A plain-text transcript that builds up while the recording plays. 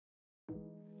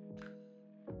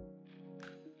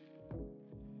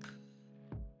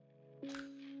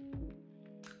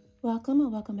Welcome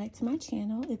and welcome back to my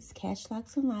channel. It's Cash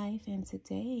Locs in Life, and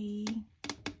today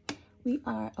we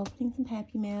are opening some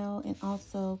Happy Mail and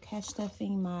also cash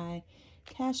stuffing my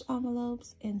cash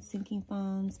envelopes and sinking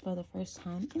funds for the first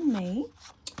time in May.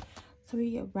 So we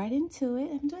get right into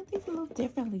it. I'm doing things a little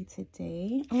differently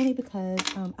today, only because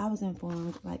I was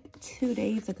informed like 2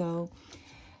 days ago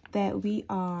that we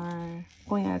are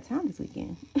going out of town this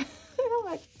weekend. And I'm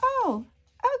like, oh,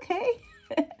 okay.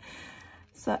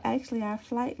 So actually our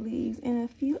flight leaves in a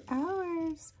few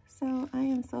hours. So I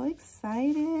am so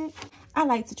excited. I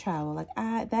like to travel.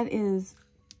 That is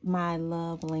my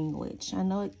love language. I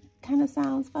know it kind of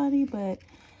sounds funny, but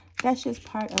that's just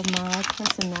part of my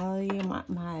personality.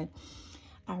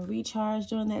 I recharge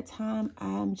during that time.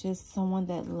 I'm just someone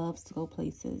that loves to go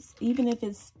places. Even if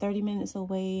it's 30 minutes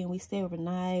away and we stay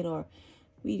overnight or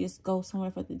we just go somewhere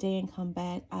for the day and come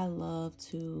back, I love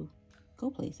to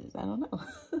go places. I don't know.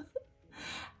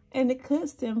 And it could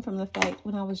stem from the fact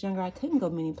when I was younger, I couldn't go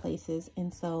many places.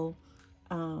 And so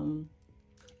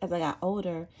as I got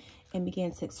older and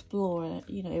began to explore,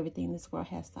 you know, everything this world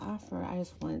has to offer, I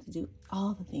just wanted to do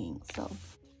all the things. So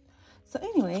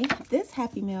anyway, this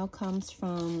Happy Mail comes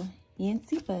from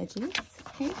Youngsville Budgets.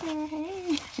 Hey girl,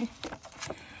 hey.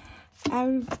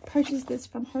 I purchased this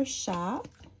from her shop.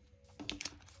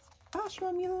 Oh, she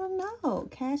wrote me a little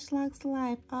note. Cash Locs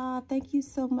Life. Thank you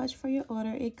so much for your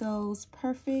order. It goes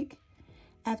perfect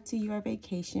after your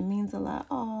vacation. Means a lot.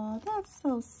 Oh, that's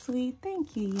so sweet.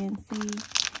 Thank you,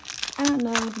 Youngsville. I don't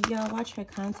know if y'all watch her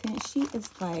content. She is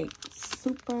like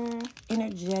super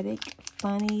energetic,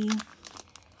 funny,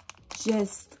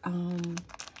 just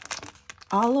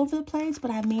all over the place,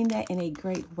 but I mean that in a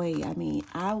great way. I mean,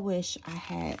 I wish I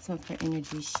had some of her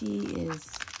energy. She is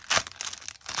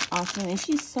awesome, and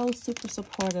she's so super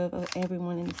supportive of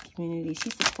everyone in this community. She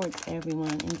supports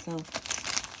everyone, and so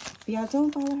if y'all don't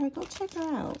follow her, go check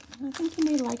her out. I think you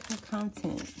may like her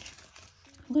content.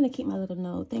 I'm gonna keep my little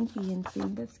note. Thank you,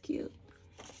 Youngsville. That's cute.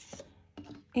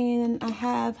 And I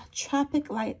have Tropic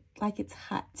Like It's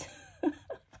Hot.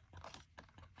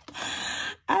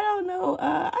 I don't know.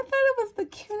 I thought it was the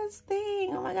cutest thing.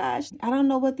 Oh my gosh. I don't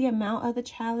know what the amount of the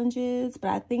challenge is, but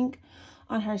I think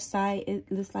on her site it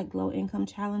lists like low income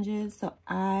challenges. So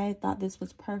I thought this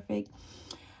was perfect.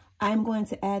 I'm going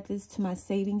to add this to my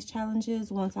savings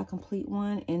challenges once I complete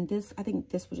one. And this, I think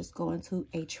this will just go into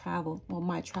a travel, well,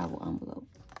 my travel envelope.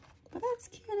 But that's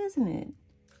cute, isn't it?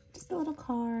 Just a little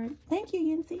card. Thank you,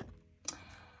 Youngsville.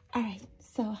 All right,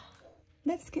 so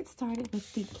let's get started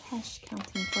with the cash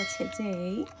counting for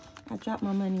today. I dropped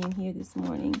my money in here this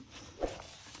morning.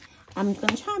 I'm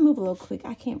going to try and move a little quick.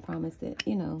 I can't promise it.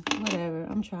 You know, whatever.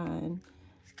 I'm trying.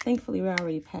 Thankfully, we're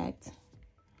already packed.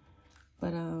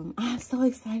 But I'm so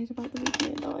excited about the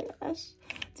weekend. Oh, my gosh.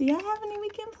 Do y'all have any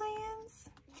weekend plans?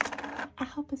 I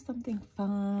hope it's something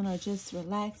fun or just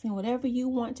relaxing. Whatever you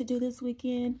want to do this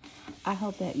weekend, I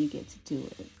hope that you get to do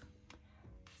it.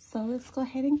 So let's go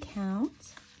ahead and count.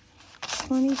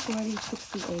 20, 40,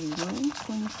 60, 81,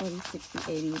 20, 40,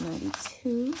 60, 80,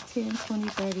 92, 10, 20,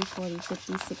 30, 40,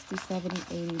 50, 60, 70,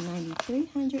 80, 90,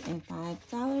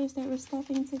 $305 that we're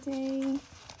stuffing today.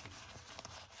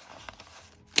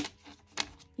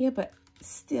 Yeah, but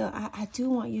still, I do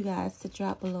want you guys to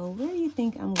drop below. Where do you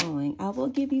think I'm going? I will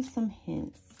give you some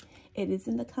hints. It is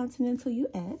in the continental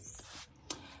U.S.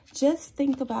 Just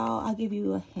think about, I'll give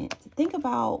you a hint. Think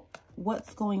about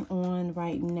what's going on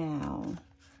right now.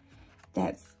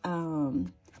 That's I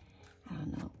don't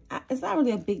know, it's not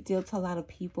really a big deal to a lot of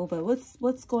people, but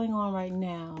what's going on right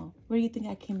now? Where do you think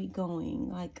I can be going?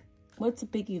 Like, what's a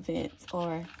big event,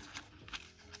 or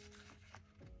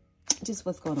just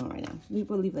what's going on right now?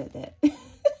 We'll leave it at that.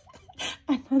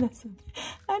 I know that's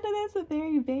a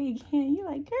very vague hint.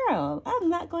 You're like, girl, I'm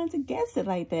not going to guess it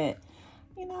like that.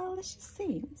 You know, let's just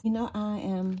see. You know, I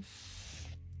am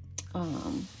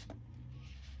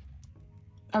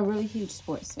a really huge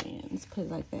sports fan. Let's put it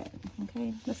like that.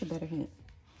 Okay, that's a better hint.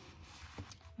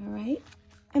 All right.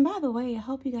 And by the way, I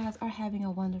hope you guys are having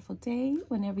a wonderful day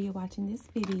whenever you're watching this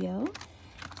video.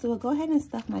 So we'll go ahead and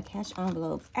stuff my cash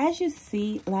envelopes. As you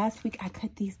see, last week I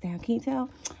cut these down. Can you tell?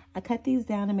 I cut these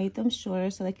down and made them shorter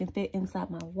so they can fit inside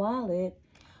my wallet.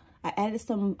 I added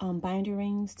some binder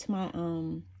rings to my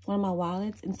one of my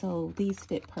wallets, and so these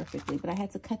fit perfectly. But I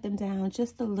had to cut them down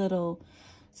just a little,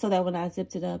 so that when I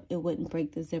zipped it up, it wouldn't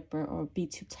break the zipper or be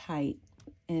too tight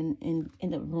and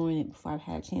end up ruining it before I've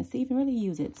had a chance to even really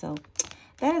use it. So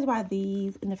that is why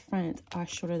these in the front are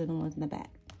shorter than the ones in the back.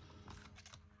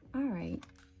 All right.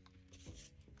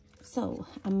 So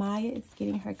Amaya is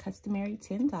getting her customary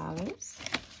 $10.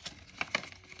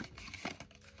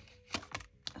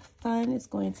 Fun is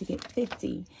going to get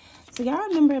 $50. So y'all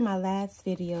remember in my last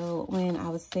video when I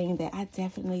was saying that I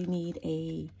definitely need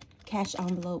a cash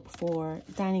envelope for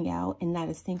dining out and not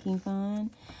a sinking fund.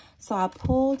 So I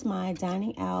pulled my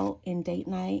dining out and date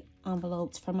night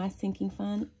envelopes from my sinking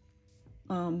fund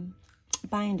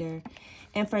binder.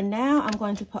 And for now, I'm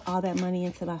going to put all that money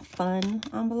into my fun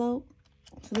envelope.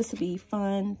 So this will be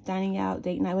fun, dining out,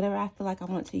 date night, whatever I feel like I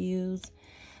want to use.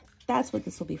 That's what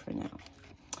this will be for now.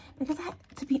 Because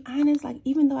to be honest, like,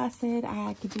 even though I said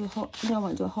I could do a whole, I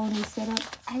want to do a whole new setup,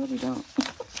 I really don't.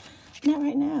 Not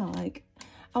right now. Like,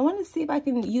 I want to see if I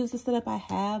can use the setup I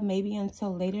have maybe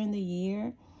until later in the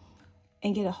year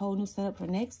and get a whole new setup for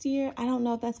next year. I don't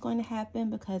know if that's going to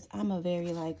happen because I'm a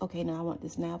very, like, okay, no, I want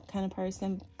this now kind of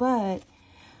person. But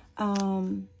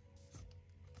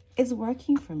it's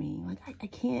working for me. Like,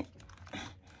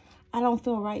 I don't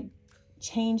feel right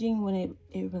changing when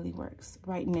it really works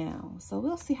right now. So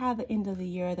we'll see how the end of the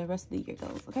year, the rest of the year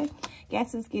goes, okay?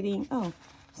 Gas is getting, oh,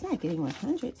 it's not getting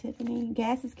 100, Tiffany.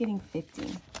 Gas is getting 50.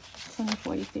 20,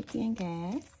 40, 50 in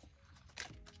gas.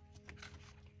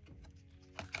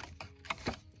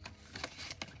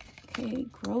 Okay,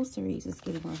 groceries is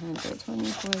getting 100. 20,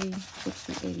 40,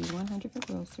 60, 80, 100 for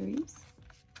groceries.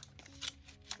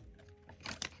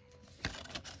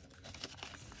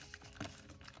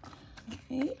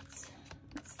 Right.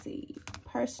 Let's see.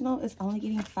 Personal is only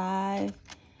getting 5.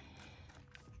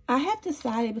 I have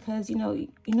decided because, you know,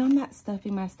 I'm not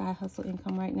stuffing my side hustle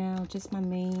income right now, just my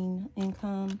main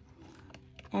income.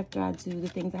 After I do the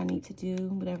things I need to do,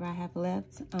 whatever I have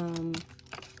left, I'm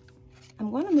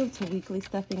going to move to weekly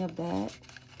stuffing of that.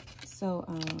 So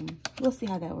we'll see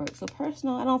how that works. So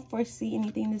personal, I don't foresee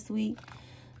anything this week.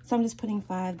 So I'm just putting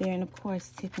 5 there. And of course,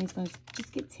 Tiffany's going to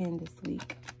just get 10 this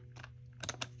week.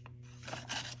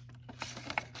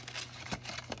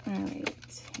 All right.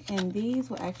 And these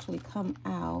will actually come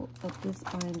out of this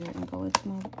binder and go into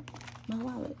my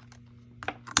wallet.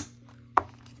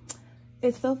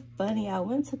 It's so funny. I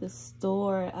went to the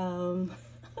store.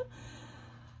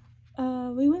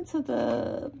 We went to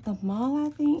the mall, I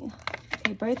think.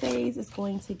 Okay, birthdays is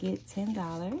going to get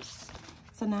 $10.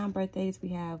 So now on birthdays, we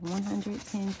have 100,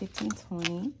 10, 15, 20.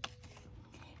 And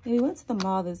we went to the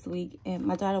mall this week, and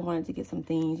my daughter wanted to get some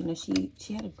things. You know,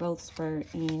 she had a growth spurt,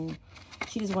 and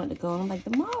she just wanted to go. And I'm like,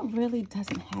 the mall really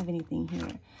doesn't have anything here.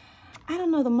 I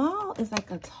don't know. The mall is like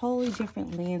a totally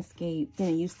different landscape than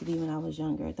it used to be when I was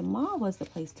younger. The mall was the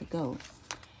place to go.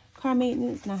 Car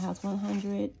maintenance now has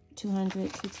 100,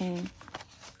 200, 210.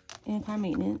 And car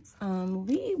maintenance.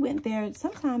 We went there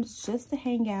sometimes just to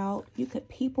hang out. You could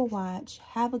people watch,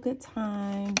 have a good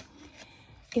time,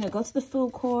 you know, go to the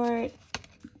food court.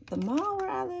 The mall where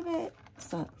I live at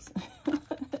sucks,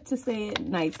 to say it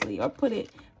nicely or put it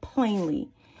plainly.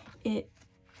 It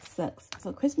sucks.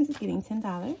 So Christmas is getting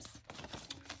 $10.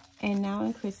 And now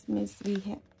in Christmas we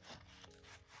have,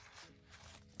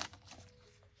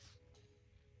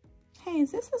 hey,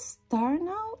 is this a star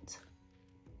note?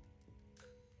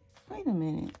 Wait a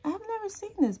minute. I've never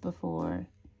seen this before.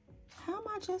 How am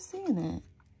I just seeing that?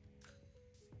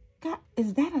 God,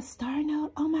 is that a star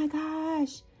note? Oh my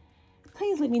gosh.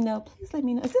 Please let me know. Please let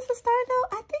me know. Is this a star note?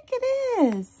 I think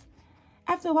it is.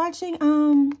 After watching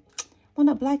one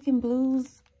of Black and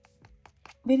Blue's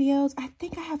videos, I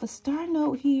think I have a star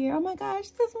note here. Oh my gosh,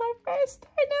 this is my first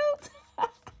star note.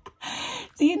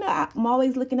 So, you know, I'm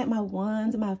always looking at my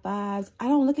 1s and my 5s. I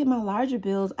don't look at my larger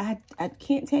bills. I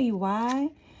can't tell you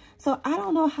why. So I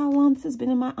don't know how long this has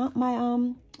been in my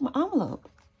envelope.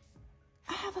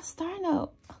 I have a star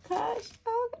note. Oh gosh.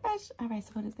 Oh gosh. All right.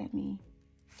 So what does that mean?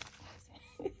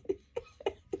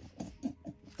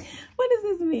 What does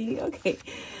this mean? Okay.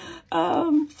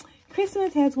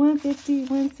 Christmas has 150,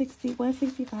 160,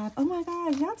 165. Oh my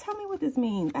gosh. Y'all tell me what this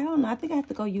means. I don't know. I think I have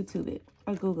to go YouTube it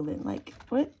or Google it. Like,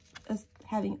 what does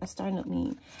having a star note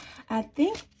mean? I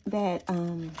think that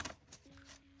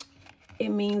it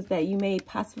means that you may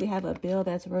possibly have a bill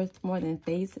that's worth more than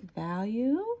face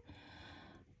value.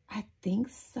 I think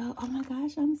so. Oh my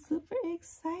gosh, I'm super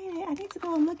excited. I need to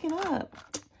go and look it up.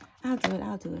 I'll do it.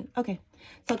 I'll do it. Okay.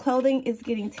 So clothing is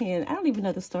getting 10. I don't even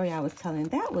know the story I was telling.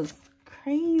 That was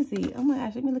crazy. Oh my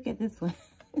gosh, let me look at this one.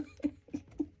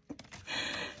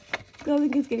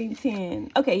 Clothing is getting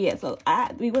 10. Okay, yeah. So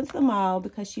we went to the mall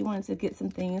because she wanted to get some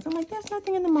things. I'm like, there's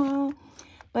nothing in the mall.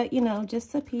 But, you know,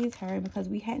 just to appease her because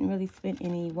we hadn't really spent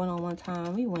any one-on-one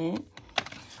time, we went.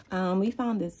 We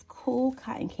found this cool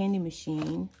cotton candy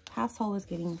machine. Household is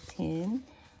getting 10.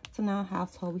 So now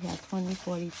household, we have 20,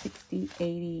 40, 60,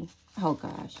 80. Oh,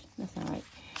 gosh. That's not right.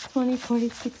 20, 40,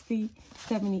 60,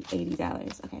 70,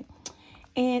 $80. Okay.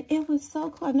 And it was so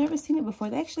cool. I've never seen it before.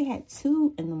 They actually had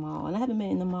 2 in the mall. And I haven't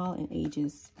been in the mall in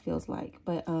ages, feels like.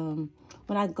 But when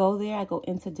I go there, I go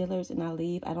into Dillard's and I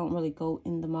leave. I don't really go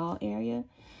in the mall area.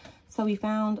 So we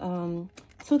found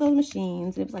 2 of those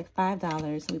machines. It was like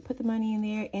 $5. So we put the money in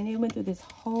there. And it went through this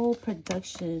whole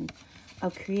production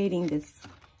of creating this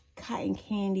cotton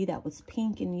candy that was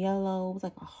pink and yellow. It was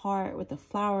like a heart with a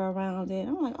flower around it.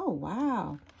 I'm like, oh,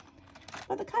 wow.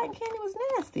 But the cotton candy was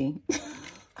nasty.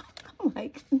 I'm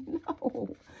like, no,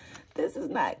 this is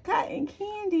not cotton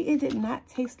candy. It did not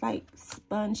taste like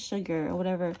spun sugar or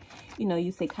whatever, you know,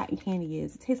 you say cotton candy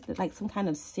is. It tasted like some kind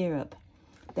of syrup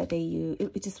that they use.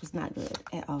 It just was not good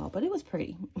at all, but it was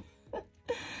pretty.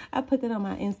 I put that on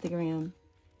my Instagram.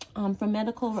 For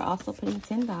medical, we're also putting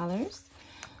 $10.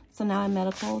 So now in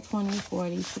medical, $20,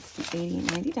 $40, $60,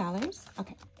 $80, $90.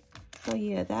 Okay. So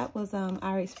yeah, that was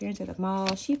our experience at the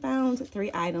mall. She found 3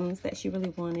 items that she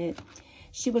really wanted.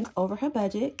 She went over her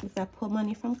budget because I put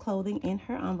money from clothing in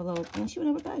her envelope and she went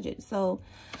over budget. So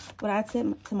what I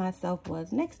said to myself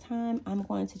was, next time I'm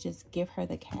going to just give her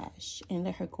the cash and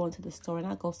let her go into the store and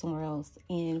I'll go somewhere else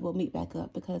and we'll meet back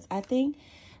up, because I think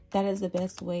that is the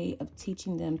best way of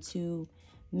teaching them to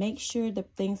make sure the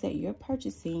things that you're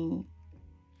purchasing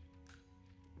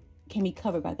can be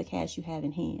covered by the cash you have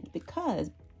in hand.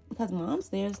 Because mom's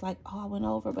there, it's like, oh, I went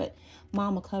over, but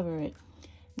mom will cover it.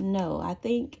 No, I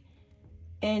think,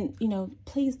 and, you know,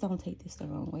 please don't take this the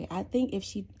wrong way. I think if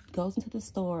she goes into the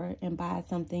store and buys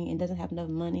something and doesn't have enough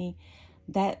money,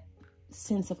 that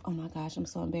sense of, oh my gosh, I'm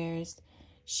so embarrassed,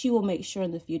 she will make sure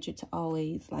in the future to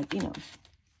always, like, you know,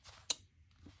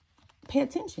 pay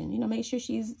attention, you know, make sure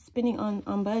she's spending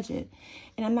on budget.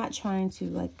 And I'm not trying to,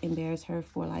 like, embarrass her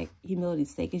for, like,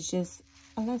 humility's sake. It's just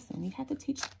a lesson. You have to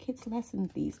teach kids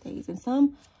lessons these days. And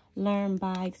some learn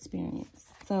by experience.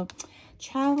 So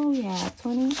travel, we have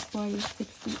 20, 40,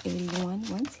 60, 81,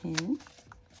 110.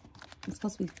 I'm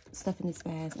supposed to be stuffing this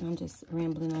fast and I'm just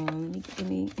rambling on. Let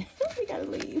me we gotta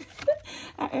leave.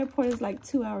 Our airport is like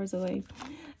 2 hours away.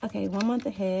 Okay, 1 month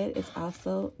ahead is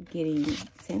also getting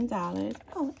 $10.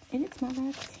 Oh, and it's my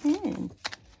last 10.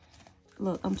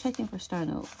 Look, I'm checking for star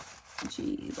notes.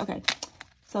 Jeez. Okay.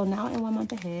 So now in 1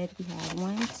 month ahead, we have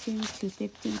 1, 2,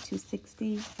 250,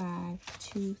 260, 5,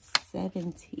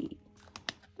 270.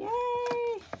 Yay!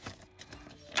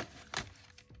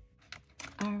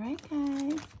 All right,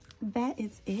 guys. That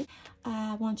is it.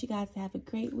 I want you guys to have a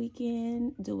great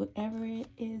weekend. Do whatever it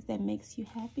is that makes you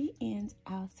happy. And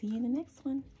I'll see you in the next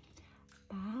one.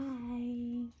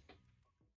 Bye.